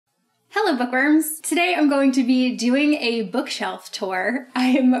Hello bookworms! Today I'm going to be doing a bookshelf tour.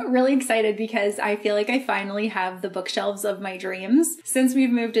 I'm really excited because I feel like I finally have the bookshelves of my dreams. Since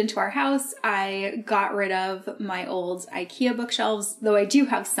we've moved into our house, I got rid of my old IKEA bookshelves, though I do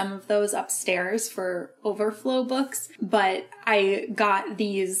have some of those upstairs for overflow books, but I got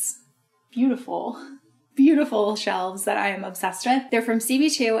these beautiful shelves that I am obsessed with. They're from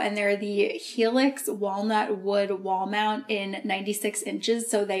CB2 and they're the Helix walnut wood wall mount in 96 inches,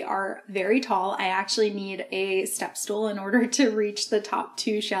 so they are very tall. I actually need a step stool in order to reach the top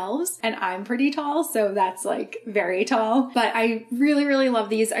two shelves, and I'm pretty tall, so that's like very tall. But I really love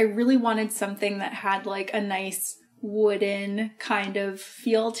these. I really wanted something that had like a nice wooden kind of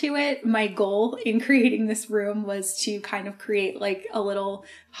feel to it. My goal in creating this room was to kind of create like a little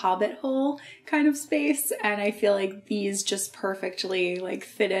hobbit hole kind of space, and I feel like these just perfectly like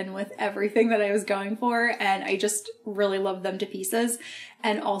fit in with everything that I was going for, and I just really love them to pieces.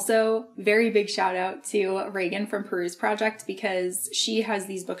 And also, very big shout out to Reagan from Peruse Project, because she has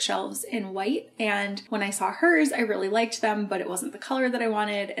these bookshelves in white, and when I saw hers, I really liked them, but it wasn't the color that I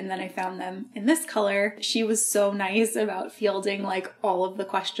wanted, and then I found them in this color. She was so nice about fielding like all of the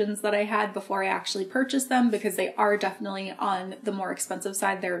questions that I had before I actually purchased them, because they are definitely on the more expensive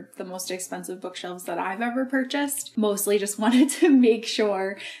side. They're the most expensive bookshelves that I've ever purchased. Mostly just wanted to make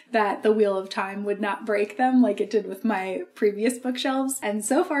sure that the wheel of time would not break them like it did with my previous bookshelves. And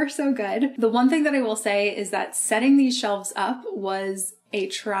so far, so good. The one thing that I will say is that setting these shelves up was a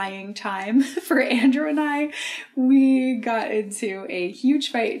trying time for Andrew and I. We got into a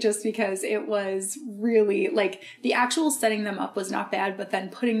huge fight just because it was really like the actual setting them up was not bad, but then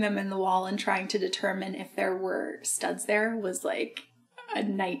putting them in the wall and trying to determine if there were studs there was like a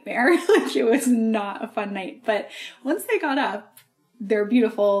nightmare. Like it was not a fun night. But once they got up, they're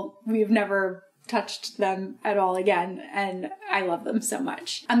beautiful. We've never touched them at all again, and I love them so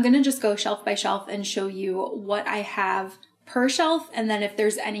much. I'm gonna just go shelf by shelf and show you what I have per shelf, and then if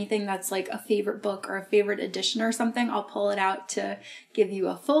there's anything that's like a favorite book or a favorite edition or something, I'll pull it out to give you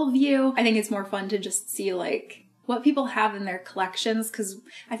a full view. I think it's more fun to just see like what people have in their collections, because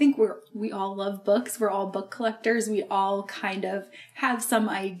I think we all love books. We're all book collectors. We all kind of have some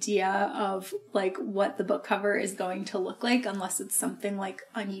idea of like what the book cover is going to look like, unless it's something like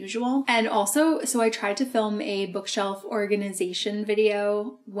unusual. And also, so I tried to film a bookshelf organization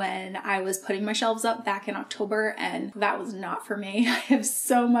video when I was putting my shelves up back in October, and that was not for me. I have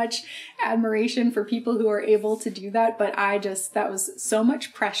so much admiration for people who are able to do that, but that was so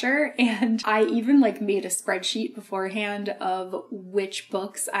much pressure. And I even like made a spreadsheet beforehand of which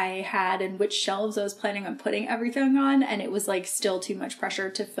books I had and which shelves I was planning on putting everything on, and it was like still too much pressure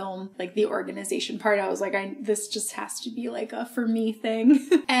to film like the organization part. I was like, this just has to be like a for me thing.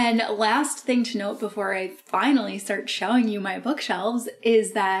 And last thing to note before I finally start showing you my bookshelves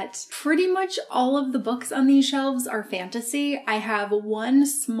is that pretty much all of the books on these shelves are fantasy. I have one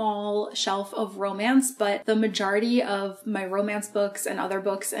small shelf of romance, but the majority of my romance books and other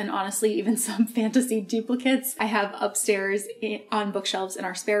books, and honestly even some fantasy duplicates, I have upstairs on bookshelves in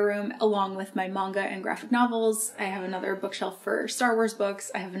our spare room, along with my manga and graphic novels. I have another bookshelf for Star Wars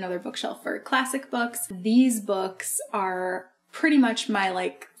books. I have another bookshelf for classic books. These books are pretty much my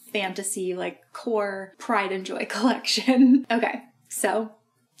like fantasy, like core pride and joy collection. Okay, so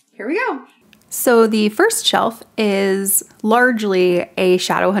here we go. So the first shelf is largely a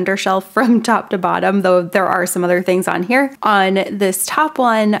Shadowhunter shelf from top to bottom, though there are some other things on here. On this top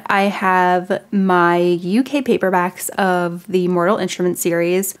one, I have my UK paperbacks of the Mortal Instruments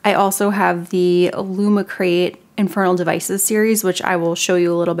series. I also have the Illumicrate Infernal Devices series, which I will show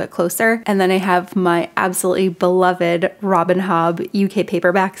you a little bit closer. And then I have my absolutely beloved Robin Hobb UK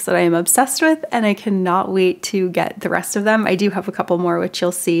paperbacks that I am obsessed with, and I cannot wait to get the rest of them. I do have a couple more, which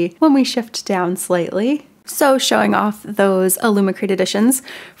you'll see when we shift down slightly. So showing off those Illumicrate editions,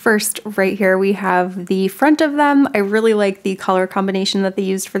 first right here we have the front of them. I really like the color combination that they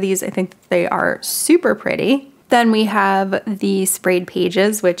used for these. I think they are super pretty. Then we have the sprayed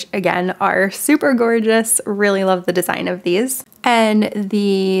pages, which again are super gorgeous. Really love the design of these. And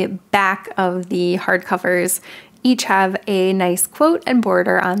the back of the hardcovers each have a nice quote and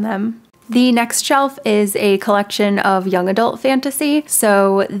border on them. The next shelf is a collection of young adult fantasy.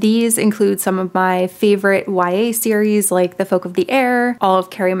 So these include some of my favorite YA series like The Folk of the Air, all of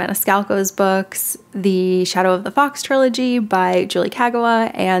Kerri Maniscalco's books, the Shadow of the Fox trilogy by Julie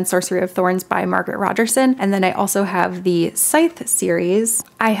Kagawa, and Sorcery of Thorns by Margaret Rogerson. And then I also have the Scythe series.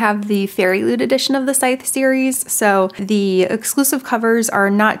 I have the Fairy Loot edition of the Scythe series. So the exclusive covers are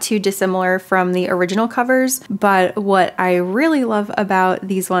not too dissimilar from the original covers, but what I really love about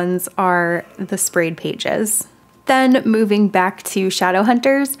these ones are the sprayed pages. Then moving back to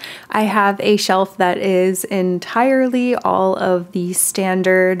Shadowhunters, I have a shelf that is entirely all of the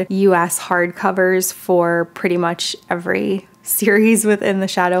standard US hardcovers for pretty much every series within the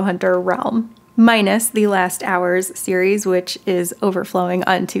Shadowhunter realm, minus the Last Hours series, which is overflowing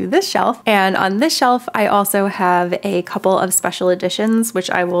onto this shelf. And on this shelf, I also have a couple of special editions, which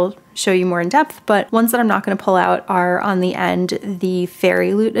I will show you more in depth, but ones that I'm not going to pull out are on the end, the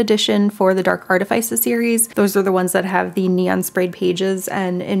Fairy Loot edition for the Dark Artifices series. Those are the ones that have the neon sprayed pages,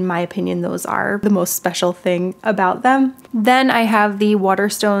 and in my opinion, those are the most special thing about them. Then I have the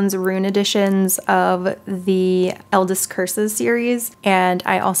Waterstones rune editions of the Eldest Curses series, and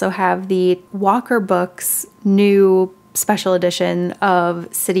I also have the Walker Books new special edition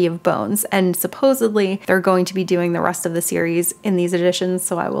of City of Bones, and supposedly they're going to be doing the rest of the series in these editions,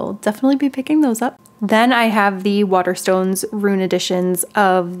 so I will definitely be picking those up. Then I have the Waterstones rune editions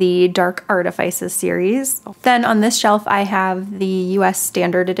of the Dark Artifices series. Then on this shelf I have the US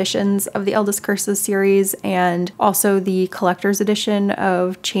standard editions of the Eldest Curses series, and also the collector's edition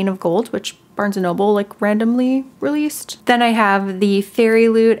of Chain of Gold, which Barnes & Noble randomly released. Then I have the Fairy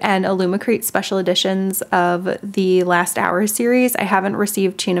Loot and Illumicrate special editions of the Last Hour series. I haven't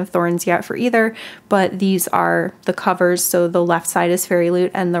received Chain of Thorns yet for either, but these are the covers, so the left side is Fairy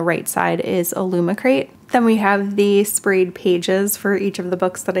Loot and the right side is Illumicrate. Then we have the sprayed pages for each of the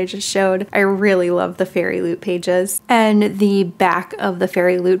books that I just showed. I really love the Fairy Loot pages. And the back of the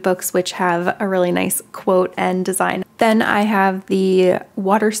Fairy Loot books, which have a really nice quote and design. Then I have the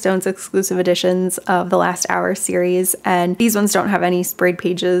Waterstones exclusive editions of the Last Hour series, and these ones don't have any sprayed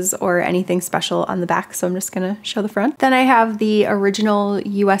pages or anything special on the back, so I'm just gonna show the front. Then I have the original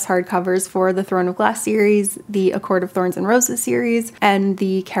US hardcovers for the Throne of Glass series, the A Court of Thorns and Roses series, and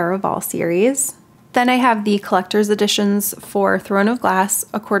the Caraval series. Then I have the collector's editions for Throne of Glass,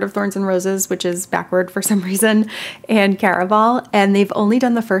 A Court of Thorns and Roses, which is backward for some reason, and Caraval, and they've only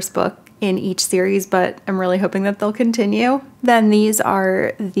done the first book in each series, but I'm really hoping that they'll continue. Then these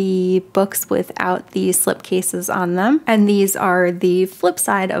are the books without the slipcases on them, and these are the flip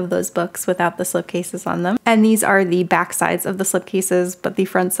side of those books without the slipcases on them. And these are the back sides of the slipcases, but the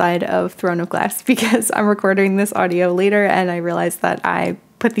front side of Throne of Glass, because I'm recording this audio later and I realized that I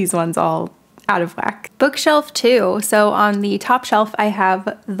put these ones all out of whack. Bookshelf 2. So on the top shelf, I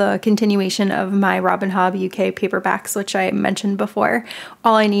have the continuation of my Robin Hobb UK paperbacks, which I mentioned before.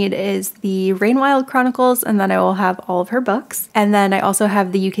 All I need is the Rainwild Chronicles, and then I will have all of her books. And then I also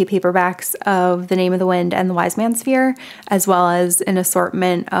have the UK paperbacks of The Name of the Wind and The Wise Man's Sphere, as well as an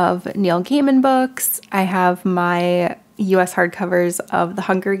assortment of Neil Gaiman books. I have my US hardcovers of The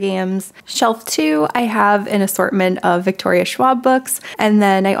Hunger Games. Shelf 2, I have an assortment of Victoria Schwab books, and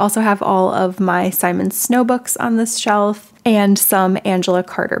then I also have all of my Simon Snow books on this shelf and some Angela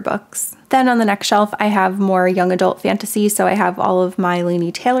Carter books. Then on the next shelf, I have more young adult fantasy, so I have all of my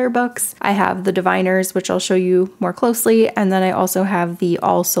Laini Taylor books. I have The Diviners, which I'll show you more closely, and then I also have the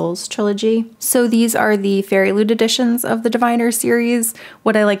All Souls trilogy. So these are the Fairy Loot editions of the Diviners series.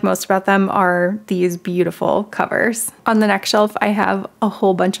 What I like most about them are these beautiful covers. On the next shelf, I have a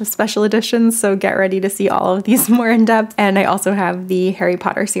whole bunch of special editions, so get ready to see all of these more in depth, and I also have the Harry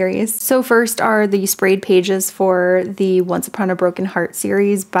Potter series. So first are the sprayed pages for the Once Upon a Broken Heart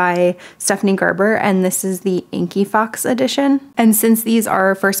series by Stephanie Garber, and this is the Inky Fox edition. And since these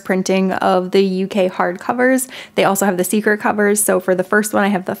are first printing of the UK hardcovers, they also have the secret covers. So for the first one, I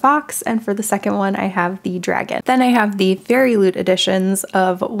have the fox, and for the second one, I have the dragon. Then I have the Fairy Loot editions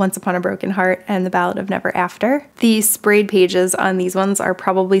of Once Upon a Broken Heart and The Ballad of Never After. The sprayed pages on these ones are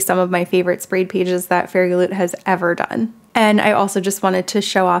probably some of my favorite sprayed pages that Fairy Loot has ever done. And I also just wanted to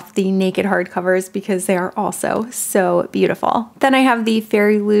show off the naked hardcovers because they are also so beautiful. Then I have the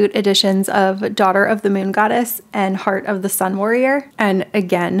Fairy Loot editions of Daughter of the Moon Goddess and Heart of the Sun Warrior. And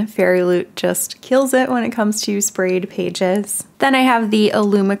again, Fairy Loot just kills it when it comes to sprayed pages. Then I have the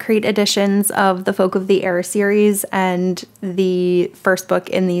Illumicrate editions of the Folk of the Air series and the first book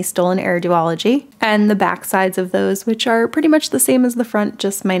in the Stolen Air duology, and the back sides of those, which are pretty much the same as the front,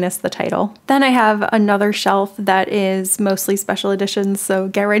 just minus the title. Then I have another shelf that is mostly special editions, so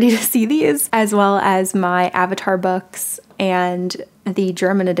get ready to see these, as well as my Avatar books and the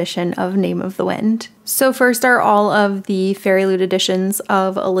German edition of Name of the Wind. So first are all of the Fairy Loot editions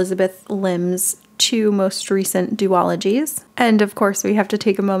of Elizabeth Lim's two most recent duologies. And of course, we have to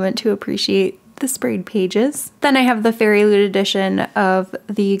take a moment to appreciate the sprayed pages. Then I have the Fairy Loot edition of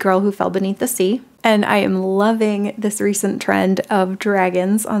The Girl Who Fell Beneath the Sea. And I am loving this recent trend of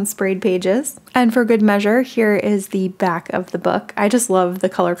dragons on sprayed pages. And for good measure, here is the back of the book. I just love the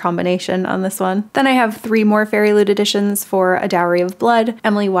color combination on this one. Then I have 3 more Fairy Loot editions for A Dowry of Blood,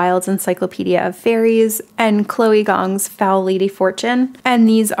 Emily Wilde's Encyclopedia of Fairies, and Chloe Gong's Foul Lady Fortune. And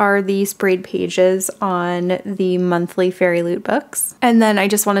these are the sprayed pages on the monthly Fairy Loot books. And then I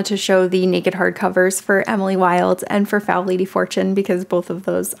just wanted to show the naked hardcovers for Emily Wilde and for Foul Lady Fortune because both of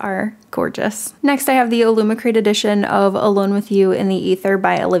those are gorgeous. Next, I have the Illumicrate edition of Alone with You in the Ether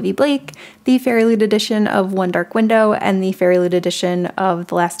by Olivia Blake, the Fairy Loot edition of One Dark Window, and the Fairy Loot edition of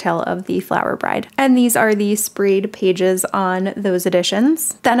The Last Tale of the Flower Bride. And these are the sprayed pages on those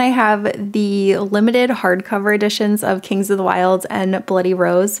editions. Then I have the limited hardcover editions of Kings of the Wild and Bloody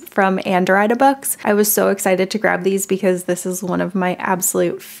Rose from Andromeda Books. I was so excited to grab these because this is one of my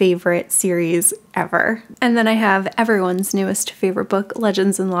absolute favorite series ever. And then I have everyone's newest favorite book,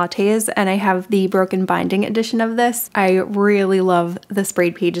 Legends and Lattes, and I have the broken binding edition of this. I really love the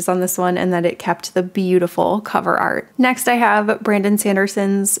sprayed pages on this one and that it kept the beautiful cover art. Next, I have Brandon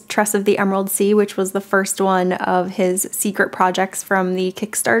Sanderson's Tress of the Emerald Sea, which was the first one of his secret projects from the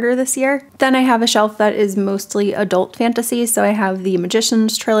Kickstarter this year. Then I have a shelf that is mostly adult fantasy, so I have the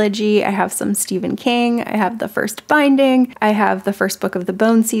Magician's Trilogy, I have some Stephen King, I have the first binding, I have the first book of the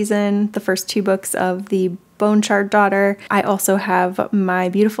Bone Season, the first 2 books of the Bone Shard Daughter. I also have my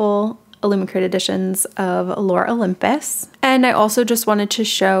beautiful Illumicrate editions of Lore Olympus. And I also just wanted to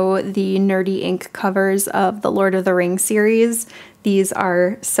show the Nerdy Ink covers of the Lord of the Rings series. These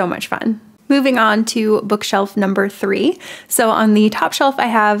are so much fun. Moving on to bookshelf number 3. So on the top shelf, I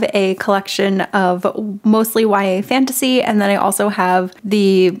have a collection of mostly YA fantasy, and then I also have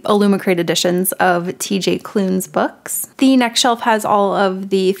the Illumicrate editions of TJ Klune's books. The next shelf has all of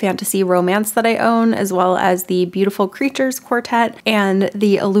the fantasy romance that I own, as well as the Beautiful Creatures Quartet and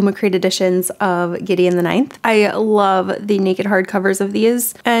the Illumicrate editions of Gideon the Ninth. I love the naked hardcovers of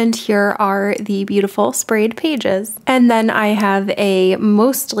these, and here are the beautiful sprayed pages. And then I have a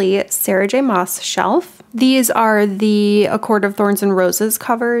mostly Sarah J. Maas shelf. These are the A Court of Thorns and Roses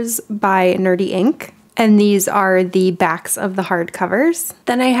covers by Nerdy Ink. And these are the backs of the hardcovers.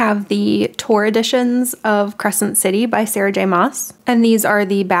 Then I have the Tor editions of Crescent City by Sarah J. Maas. And these are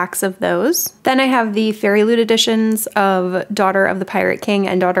the backs of those. Then I have the Fairy Loot editions of Daughter of the Pirate King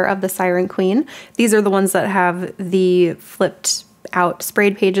and Daughter of the Siren Queen. These are the ones that have the flipped out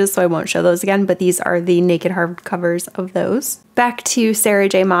sprayed pages, so I won't show those again, but these are the naked hardcovers of those. Back to Sarah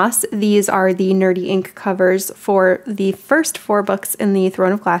J. Maas, these are the Nerdy Ink covers for the first 4 books in the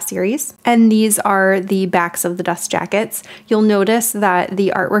Throne of Glass series, and these are the backs of the dust jackets. You'll notice that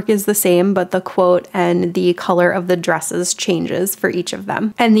the artwork is the same, but the quote and the color of the dresses changes for each of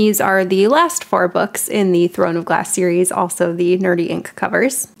them. And these are the last 4 books in the Throne of Glass series, also the Nerdy Ink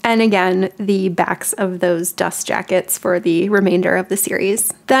covers. And again, the backs of those dust jackets for the remainder of the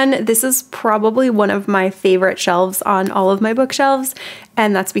series. Then this is probably one of my favorite shelves on all of my bookshelves,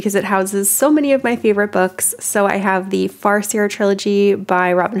 and that's because it houses so many of my favorite books. So I have the Farseer trilogy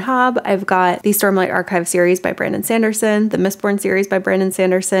by Robin Hobb, I've got the Stormlight Archive series by Brandon Sanderson, the Mistborn series by Brandon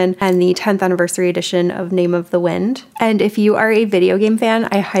Sanderson, and the 10th anniversary edition of Name of the Wind. And if you are a video game fan,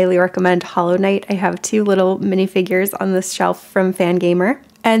 I highly recommend Hollow Knight. I have 2 little minifigures on this shelf from Fangamer.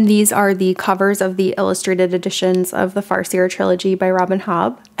 And these are the covers of the illustrated editions of the Farseer trilogy by Robin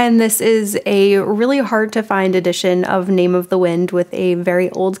Hobb. And this is a really hard to find edition of Name of the Wind with a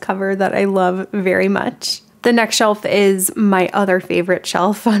very old cover that I love very much. The next shelf is my other favorite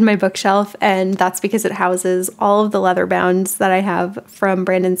shelf on my bookshelf, and that's because it houses all of the leather bounds that I have from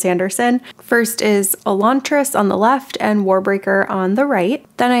Brandon Sanderson. First is Elantris on the left and Warbreaker on the right.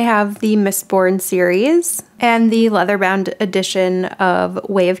 Then I have the Mistborn series and the leather-bound edition of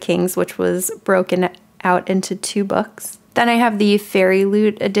Way of Kings, which was broken out into 2 books. Then I have the Fairy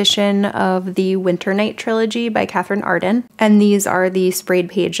Loot edition of the Winter Night trilogy by Catherine Arden, and these are the sprayed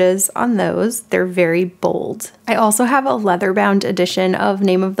pages on those. They're very bold. I also have a leather-bound edition of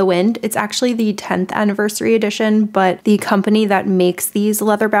Name of the Wind. It's actually the 10th anniversary edition, but the company that makes these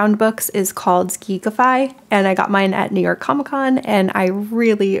leather-bound books is called Geekify, and I got mine at New York Comic Con, and I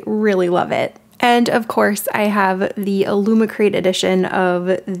really, really love it. And of course, I have the Illumicrate edition of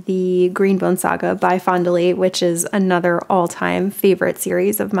the Greenbone Saga by Fondely, which is another all-time favorite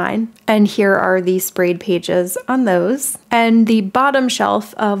series of mine. And here are the sprayed pages on those. And the bottom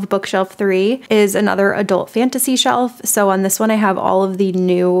shelf of bookshelf 3 is another adult fantasy shelf. So on this one, I have all of the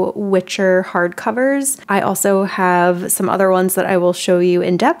new Witcher hardcovers. I also have some other ones that I will show you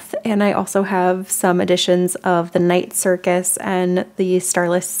in depth. And I also have some editions of The Night Circus and The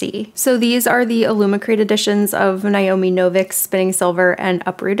Starless Sea. So these are the Illumicrate editions of Naomi Novik's Spinning Silver and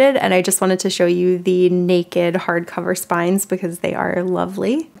Uprooted, and I just wanted to show you the naked hardcover spines because they are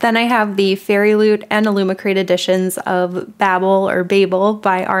lovely. Then I have the FairyLoot and Illumicrate editions of Babel or Babel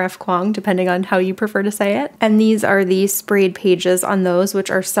by R.F. Kuang, depending on how you prefer to say it. And these are the sprayed pages on those, which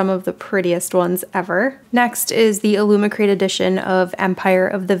are some of the prettiest ones ever. Next is the Illumicrate edition of Empire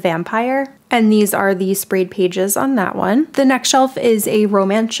of the Vampire. And these are the sprayed pages on that one. The next shelf is a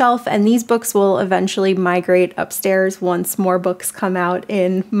romance shelf, and these books will eventually migrate upstairs once more books come out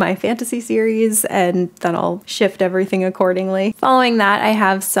in my fantasy series, and then I'll shift everything accordingly. Following that, I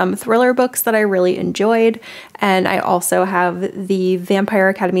have some thriller books that I really enjoyed, and I also have the Vampire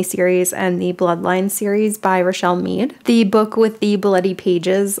Academy series and the Bloodline series by Rochelle Mead. The book with the bloody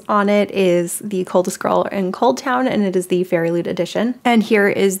pages on it is The Coldest Girl in Cold Town, and it is the FairyLoot edition. And here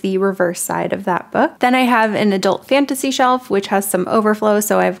is the reverse side of that book. Then I have an adult fantasy shelf, which has some overflow.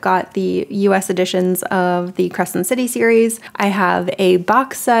 So I've got the US editions of the Crescent City series. I have a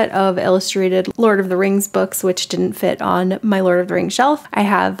box set of illustrated Lord of the Rings books, which didn't fit on my Lord of the Rings shelf. I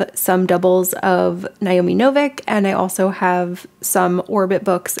have some doubles of Naomi Novik, and I also have some Orbit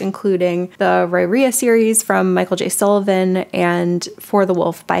books, including the Rhyria series from Michael J. Sullivan and For the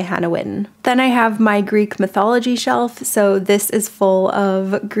Wolf by Hannah Witten. Then I have my Greek mythology shelf. So this is full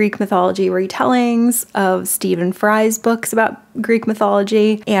of Greek mythology retellings of Stephen Fry's books about Greek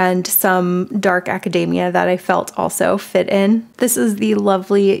mythology and some dark academia that I felt also fit in. This is the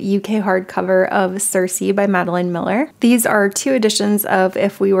lovely UK hardcover of Circe by Madeline Miller. These are two editions of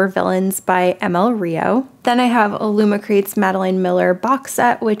If We Were Villains by ML Rio. Then I have Illumicrate's Madeline Miller box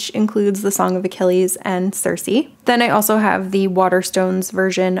set, which includes The Song of Achilles and Circe. Then I also have the Waterstones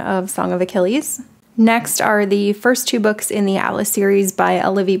version of Song of Achilles. Next are the first two books in the Atlas series by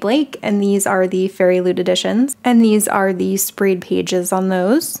Olivia Blake, and these are the FairyLoot editions, and these are the sprayed pages on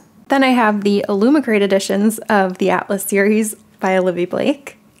those. Then I have the Illumicrate editions of the Atlas series by Olivia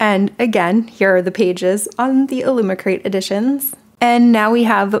Blake, and again, here are the pages on the Illumicrate editions. And now we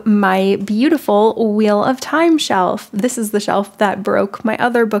have my beautiful Wheel of Time shelf. This is the shelf that broke my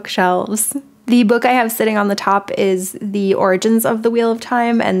other bookshelves. The book I have sitting on the top is The Origins of the Wheel of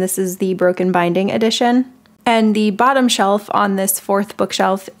Time, and this is the Broken Binding edition. And the bottom shelf on this fourth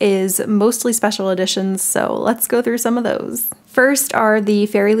bookshelf is mostly special editions, so let's go through some of those. First are the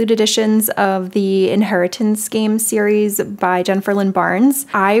FairyLoot editions of the Inheritance Game series by Jennifer Lynn Barnes.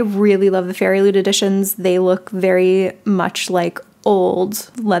 I really love the FairyLoot editions. They look very much like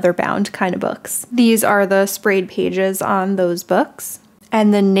old leather-bound kind of books. These are the sprayed pages on those books.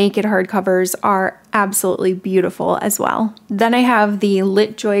 And the naked hardcovers are absolutely beautiful as well. Then I have the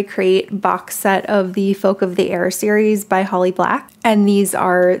LitJoy Crate box set of the Folk of the Air series by Holly Black, and these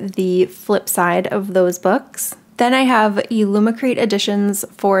are the flip side of those books. Then I have Illumicrate editions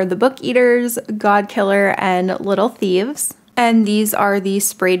for The Book Eaters, Godkiller, and Little Thieves. And these are the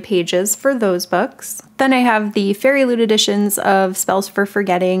sprayed pages for those books. Then I have the FairyLoot editions of Spells for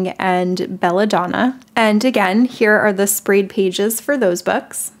Forgetting and Belladonna. And again, here are the sprayed pages for those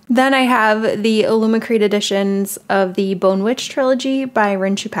books. Then I have the Illumicrate editions of the Bone Witch trilogy by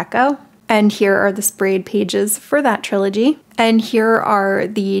Rin Chupeco. And here are the sprayed pages for that trilogy. And here are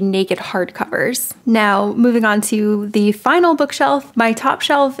the naked hardcovers. Now, moving on to the final bookshelf. My top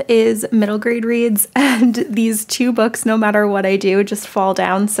shelf is middle grade reads, and these two books, no matter what I do, just fall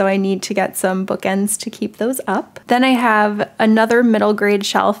down, so I need to get some bookends to keep those up. Then I have another middle grade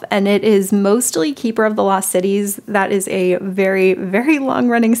shelf, and it is mostly Keeper of the Lost Cities. That is a very, very long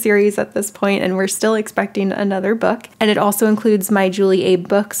running series at this point, and we're still expecting another book. And it also includes my Julie Abe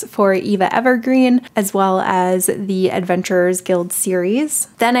books for Eva Evergreen, as well as the Adventurers Guild series.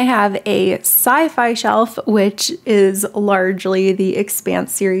 Then I have a sci-fi shelf, which is largely the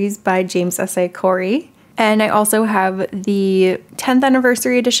Expanse series by James S.A. Corey. And I also have the 10th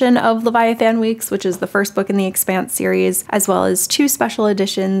anniversary edition of Leviathan Weeks, which is the first book in the Expanse series, as well as two special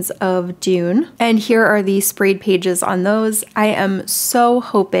editions of Dune. And here are the sprayed pages on those. I am so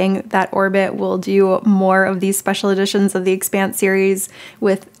hoping that Orbit will do more of these special editions of the Expanse series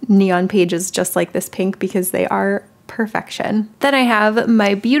with neon pages just like this pink, because they are perfection. Then I have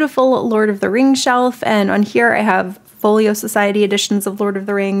my beautiful Lord of the Rings shelf, and on here I have Folio Society editions of Lord of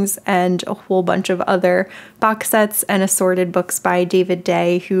the Rings and a whole bunch of other box sets and assorted books by David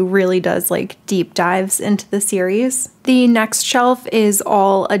Day, who really does like deep dives into the series. The next shelf is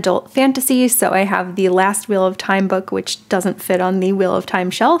all adult fantasy, so I have the last Wheel of Time book, which doesn't fit on the Wheel of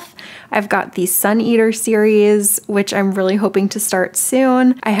Time shelf. I've got the Sun Eater series, which I'm really hoping to start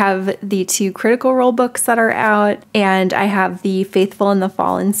soon. I have the two Critical Role books that are out, and I have the Faithful and the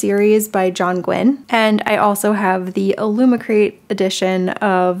Fallen series by John Gwynne. And I also have the the Illumicrate edition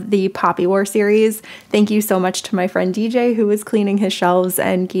of the Poppy War series. Thank you so much to my friend DJ who was cleaning his shelves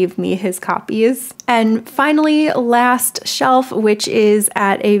and gave me his copies. And finally, last shelf, which is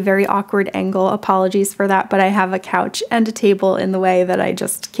at a very awkward angle. Apologies for that, but I have a couch and a table in the way that I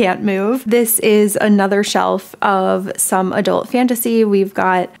just can't move. This is another shelf of some adult fantasy. We've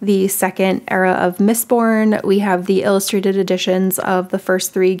got the second era of Mistborn. We have the illustrated editions of the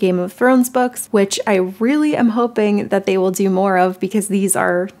first 3 Game of Thrones books, which I really am hoping that they will do more of because these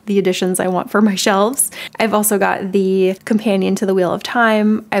are the editions I want for my shelves. I've also got the companion to the Wheel of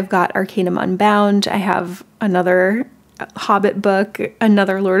Time. I've got Arcanum Unbound. I have another Hobbit book,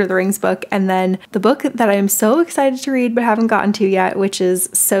 another Lord of the Rings book, and then the book that I am so excited to read but haven't gotten to yet, which is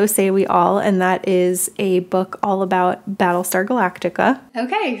So Say We All, and that is a book all about Battlestar Galactica.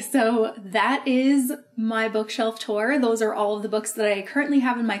 Okay, so that is my bookshelf tour. Those are all of the books that I currently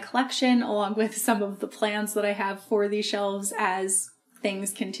have in my collection, along with some of the plans that I have for these shelves as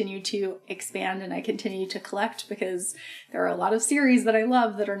things continue to expand and I continue to collect, because there are a lot of series that I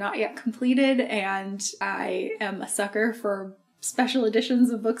love that are not yet completed, and I am a sucker for special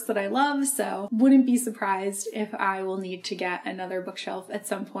editions of books that I love, so wouldn't be surprised if I will need to get another bookshelf at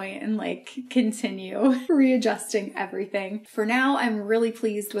some point and continue readjusting everything. For now, I'm really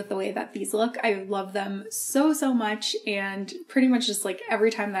pleased with the way that these look. I love them so much, and pretty much just every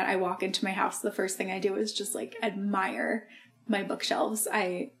time that I walk into my house, the first thing I do is just admire my bookshelves.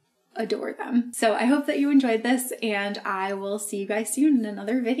 I adore them. So I hope that you enjoyed this, and I will see you guys soon in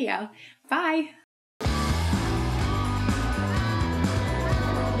another video. Bye!